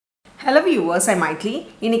Hello viewers, I'm Maitli.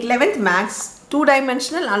 In 11th Max,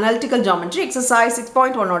 two-dimensional analytical geometry exercise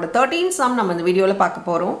 6.1 oda 13 sum நம்ம இந்த வீடியோல பார்க்க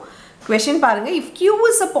போறோம். Question பாருங்க, if Q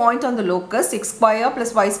is a point on the locus x square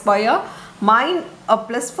plus y square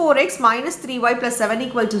plus 4x minus 3y plus 7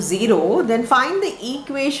 equal to 0, then find the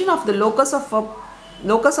equation of the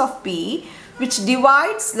locus of P which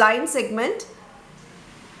divides line segment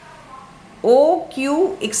OQ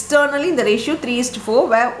externally in the ratio 3:4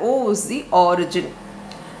 where O is the origin.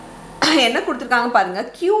 என்ன கொடுத்திருக்காங்க பாருங்க,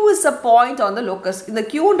 Q is a point on the locus. இந்த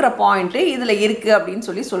Qன்ற point இதுல இருக்கு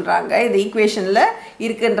அப்படினு சொல்றாங்க. இந்த ஈக்குவேஷன்ல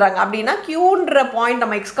இருக்குன்றாங்க. அப்படினா Qன்ற பாயிண்ட்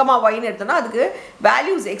நம்ம x, y ன்னு எடுத்தோம்னா அதுக்கு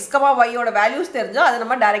வேல்யூஸ் x, y ஓட வேல்யூஸ் தெரிஞ்சா அதை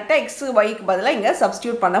நம்ம டைரக்டா x, y க்கு பதிலா இங்க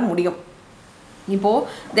சப்ஸ்டிட்யூட் பண்ண முடியும். இப்போ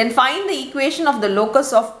then find the equation of the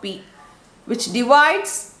locus of P which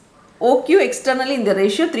divides OQ externally in the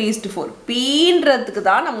ratio 3:4. Pன்றதுக்கு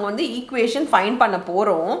தான் நம்ம வந்து ஈக்குவேஷன் ஃபைண்ட் பண்ண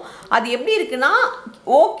போறோம். அது எப்படி இருக்குன்னா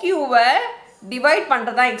OQ-வை டிவைட்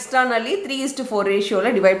பண்றதா எக்ஸ்டர்னலி 3:4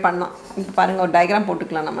 ரேஷியோல டிவைட் பண்ணலாம். இப்போ பாருங்க ஒரு டயகிராம்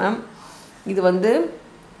போட்டுக்கலாம் நம்ம. இது வந்து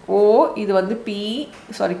O, இது வந்து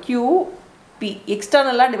Q, P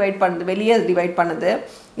எக்ஸ்டர்னலா டிவைட் பண்ணுது, வெளியே டிவைட் பண்ணுது.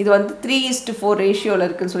 இது வந்து 3:4 ரேஷியோல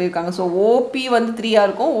இருக்குன்னு சொல்லிருக்காங்க. சோ OP வந்து 3 ஆ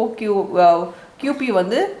இருக்கும், QP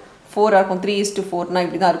வந்து 4 ஆ இருக்கும். 3:4னா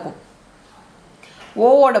இப்படி தான் இருக்கும். O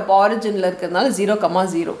ஓட ஆரிஜின்ல இருக்கிறதுனால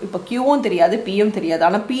 0,0. இப்போ Qவும் தெரியாது, Pயும் தெரியாது.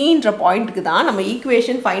 ஆனா Pன்ற பாயிண்ட்க்கு தான் நம்ம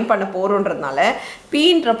ஈக்குவேஷன் ஃபைண்ட் பண்ண போறோம்ன்றதுனால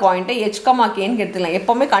Pன்ற பாயிண்ட்டை h,k ன்னு எடுத்துக்கலாம்.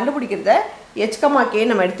 எப்பவுமே கண்டுபிடிக்கிறத h,k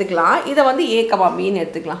நம்ம எடுத்துக்கலாம். இத வந்து a, b ன்னு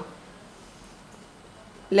எடுத்துக்கலாம்.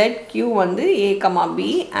 let Q வந்து a, b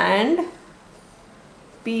and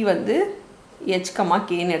P வந்து h,k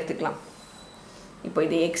ன்னு எடுத்துக்கலாம். இப்போ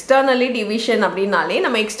இது எக்ஸ்டர்னலி டிவிஷன் அப்படினாலே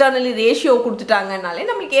நம்ம எக்ஸ்டர்னலி ரேஷியோ கொடுத்துட்டாங்கனாலே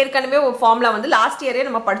நமக்கு ஏற்கனவே ஒரு ஃபார்முலா வந்து லாஸ்ட் இயரே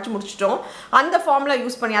நம்ம படிச்சு முடிச்சிட்டோம். அந்த ஃபார்முலா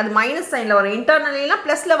யூஸ் பண்ணி அது மைனஸ் சைன்ல வரும், இன்டர்னலினா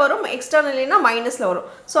பிளஸ்ல வரும், எக்ஸ்டர்னலினா மைனஸ்ல வரும்.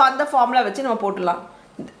 ஸோ அந்த ஃபார்முலா வச்சு நம்ம போட்டுடலாம்.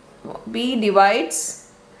 P divides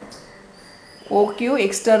OQ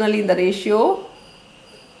externally in the ratio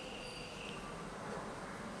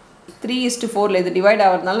 3:4ல இது டிவைட்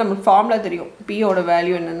ஆகிறதுனால நமக்கு ஃபார்முலா தெரியும். P ஓட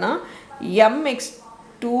வேல்யூ என்னன்னா mx2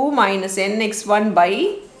 minus nx1 by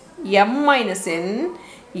m minus n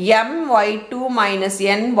my2 minus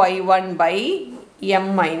ny1 by m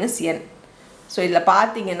minus n. So இதில்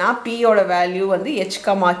பார்த்தீங்கன்னா P ஓட வேல்யூ வந்து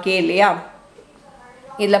h,k இல்லையா?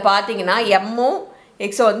 இதில் பார்த்தீங்கன்னா எம்மும்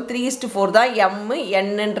எக்ஸோ வந்து 3:4 தான், எம்மு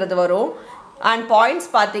என்னன்றது வரும். அண்ட்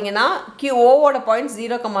பாயிண்ட்ஸ் பார்த்தீங்கன்னா ஓவோட பாயிண்ட்ஸ்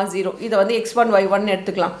 0,0. இதை வந்து x1 y1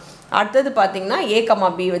 எடுத்துக்கலாம். அடுத்தது பார்த்தீங்கன்னா a,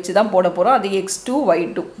 b வச்சு தான் போட போகிறோம். அது x2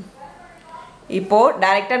 y2. இப்போ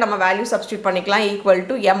டைரக்டா நம்ம வேல்யூ சப்ஸ்டிட்யூட் பண்ணிக்கலாம். ஈக்குவல்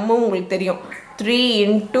டு m உங்களுக்கு தெரியும் 3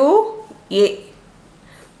 into a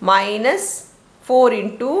minus 4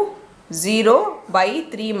 into 0 by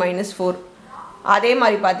 3 minus 4. அதே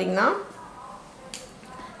மாதிரி பார்த்தீங்கன்னா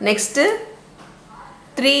next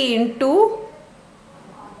 3 into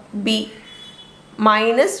b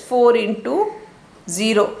minus 4 into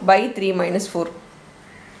 0 by 3 minus 4.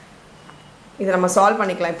 இதை நம்ம சால்வ்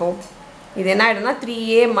பண்ணிக்கலாம். இப்போ இது என்ன ஆயிடும்னா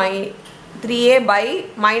 3a by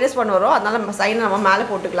minus 1 வரும். அதனால நம்ம சைனை நம்ம மேலே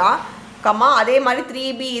போட்டுக்கலாம். கம்மா அதே மாதிரி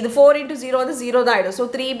 3b, இது 4 into 0 வந்து 0 தான் ஆகிடும். ஸோ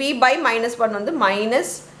 3b by minus 1 வந்து minus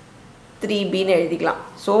 3bன்னு எழுதிக்கலாம்.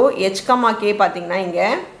 ஸோ h,k பார்த்தீங்கன்னா இங்கே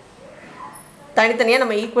தனித்தனியாக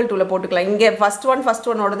நம்ம ஈக்குவல் டூவில் போட்டுக்கலாம். இங்கே ஃபஸ்ட்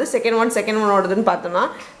ஒன் ஓடுது, செகண்ட் ஒன் ஓடுதுன்னு பார்த்தோன்னா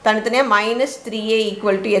தனித்தனியாக minus 3a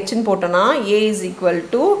ஈக்குவல் டு hன்னு போட்டோன்னா a is equal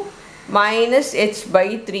to minus h by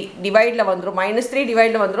 3 டிவைடில் வந்துடும். -3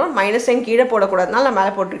 டிவைடில் வந்துடும். மைனஸ் சைன் கீழே போடக்கூடாதுனால நான்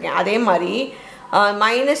மேலே போட்டிருக்கேன். அதே மாதிரி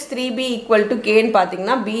minus 3b equal to kன்னு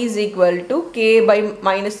பார்த்தீங்கன்னா b is equal to k by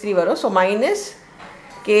 -3 வரும். ஸோ minus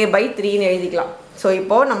k by 3ன்னு எழுதிக்கலாம். ஸோ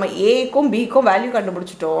இப்போது நம்ம ஏக்கும் பிக்கும் வேல்யூ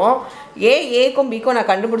கண்டுபிடிச்சிட்டோம். ஏக்கும் பிக்கும்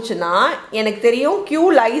நான் கண்டுபிடிச்சேன்னா எனக்கு தெரியும்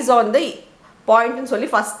Q lies on the பாயிண்ட்னு சொல்லி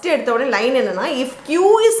ஃபர்ஸ்ட் எடுத்த உடனே லைன் என்னன்னா if Q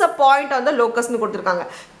is a point on the locusன்னு கொடுத்துருக்காங்க.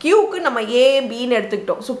 Qக்கு நம்ம ABன்னு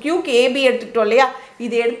எடுத்துக்கிட்டோம். ஸோ Qக்கு AB எடுத்துக்கிட்டோம் இல்லையா?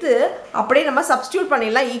 இது எடுத்து அப்படியே நம்ம சப்ஸ்டியூட்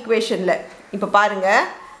பண்ணிடலாம் ஈக்குவேஷனில். இப்போ பாருங்க,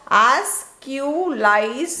 as Q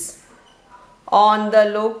lies on the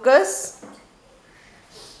locus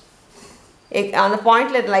அந்த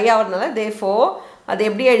பாயிண்ட்ல லை ஆகிறதுனால therefore அது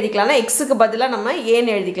எப்படி எழுதிக்கலாம்னா எக்ஸுக்கு பதிலாக நம்ம ஏன்னு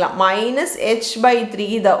எழுதிக்கலாம். minus h by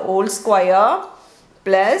 3 the whole square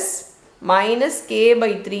plus minus k by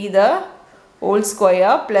 3 the whole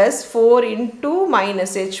square plus 4 into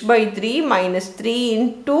minus h by 3 minus 3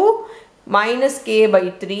 into minus k by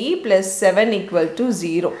 3 plus 7 equal to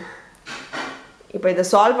 0. இப்போ இதை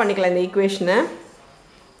சால்வ் பண்ணிக்கலாம். இந்த ஈக்குவேஷனை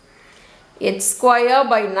h square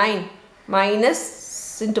by 9 minus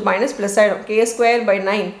into minus plus ஆகிடும். k square by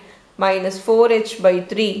 9 minus 4h by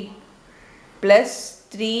 3 plus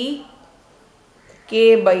 3k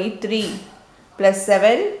by 3 plus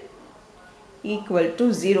 7 equal to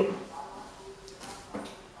 0.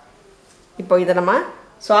 இப்போ இதை நம்ம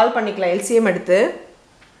solve பண்ணிக்கலாம். LCM எடுத்து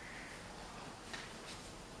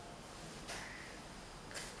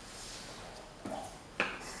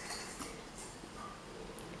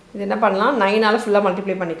இது என்ன பண்ணலாம், 9ஆல் ஃபுல்லாக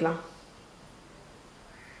மல்டிப்ளை பண்ணிக்கலாம்.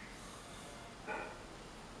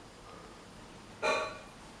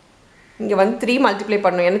 இங்கே வந்து 3 மல்டிப்ளை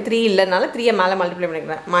பண்ணணும், ஏன்னா 3 இல்லைனால 3 மேலே மல்டிப்ளை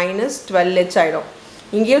பண்ணிக்கிறேன். -12h ஆகிடும்.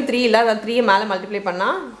 இங்கேயும் 3 இல்லை, அதான் 3 மேலே மல்டிப்ளை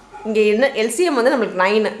பண்ணால் இங்கே என்ன LCM வந்து நம்மளுக்கு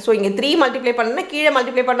 9. ஸோ இங்கே 3 மல்டிப்ளை பண்ணணும்னா கீழே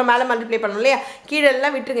மல்டிப்ளை பண்ணணும், மேலே மல்டிப்ளை பண்ணணும் இல்லையா? கீழே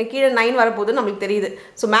எல்லாம் விட்டுருங்க, கீழே 9 வரப்போகுது நம்மளுக்கு தெரியுது.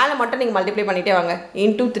 ஸோ மேலே மட்டும் நீங்கள் மல்டிப்ளை பண்ணிகிட்டே வாங்க.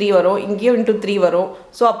 இன்ட்டு 3 வரும், இங்கேயும் இன்ட்டு 3 வரும்.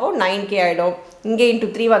 ஸோ அப்போது 9k ஆகிடும். இங்கே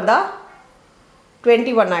இன்ட்டு 3 வந்தால்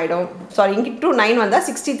 21 ஆகிடும். சாரி, இன்ட்டு 9 வந்தால்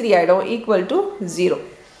 63 ஆகிடும், ஈக்குவல் டு 0.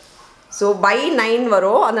 ஸோ பை 9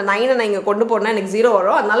 வரும். அந்த 9 நான் இங்கே கொண்டு போனால் எனக்கு 0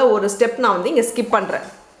 வரும். அதனால் ஒரு ஸ்டெப் நான் வந்து இங்கே ஸ்கிப் பண்ணுறேன்.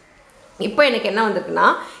 இப்போ எனக்கு என்ன வந்திருக்குன்னா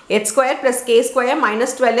h² + k² -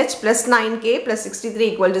 12h + 9k + 63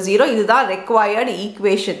 = 0. இதுதான் ரெக்வயர்டு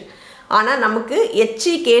ஈக்குவேஷன். ஆனால் நமக்கு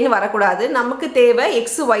HKன்னு வரக்கூடாது. நமக்கு தேவை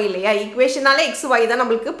XY இல்லையா? ஈக்குவேஷனாலே XY தான்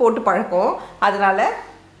நம்மளுக்கு போட்டு பழக்கம். அதனால்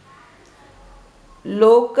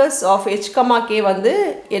லோக்கஸ் ஆஃப் h, k வந்து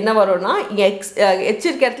என்ன வரும்னா H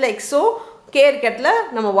இருக்க இடத்துல Xோ, K இருக்க இடத்துல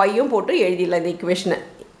நம்ம Yயும் போட்டு எழுதிடலாம் இந்த ஈக்குவேஷனை.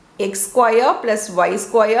 x² + y²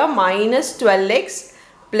 - 12x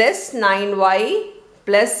 + 9y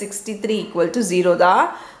 + 63 = 0 தான்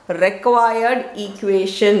ரெக்வயர்டு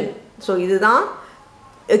ஈக்குவேஷன். ஸோ இதுதான்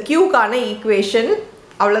Qக்கான ஈக்குவேஷன்.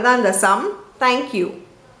 அவ்வளோதான் இந்த சம். தேங்க்யூ.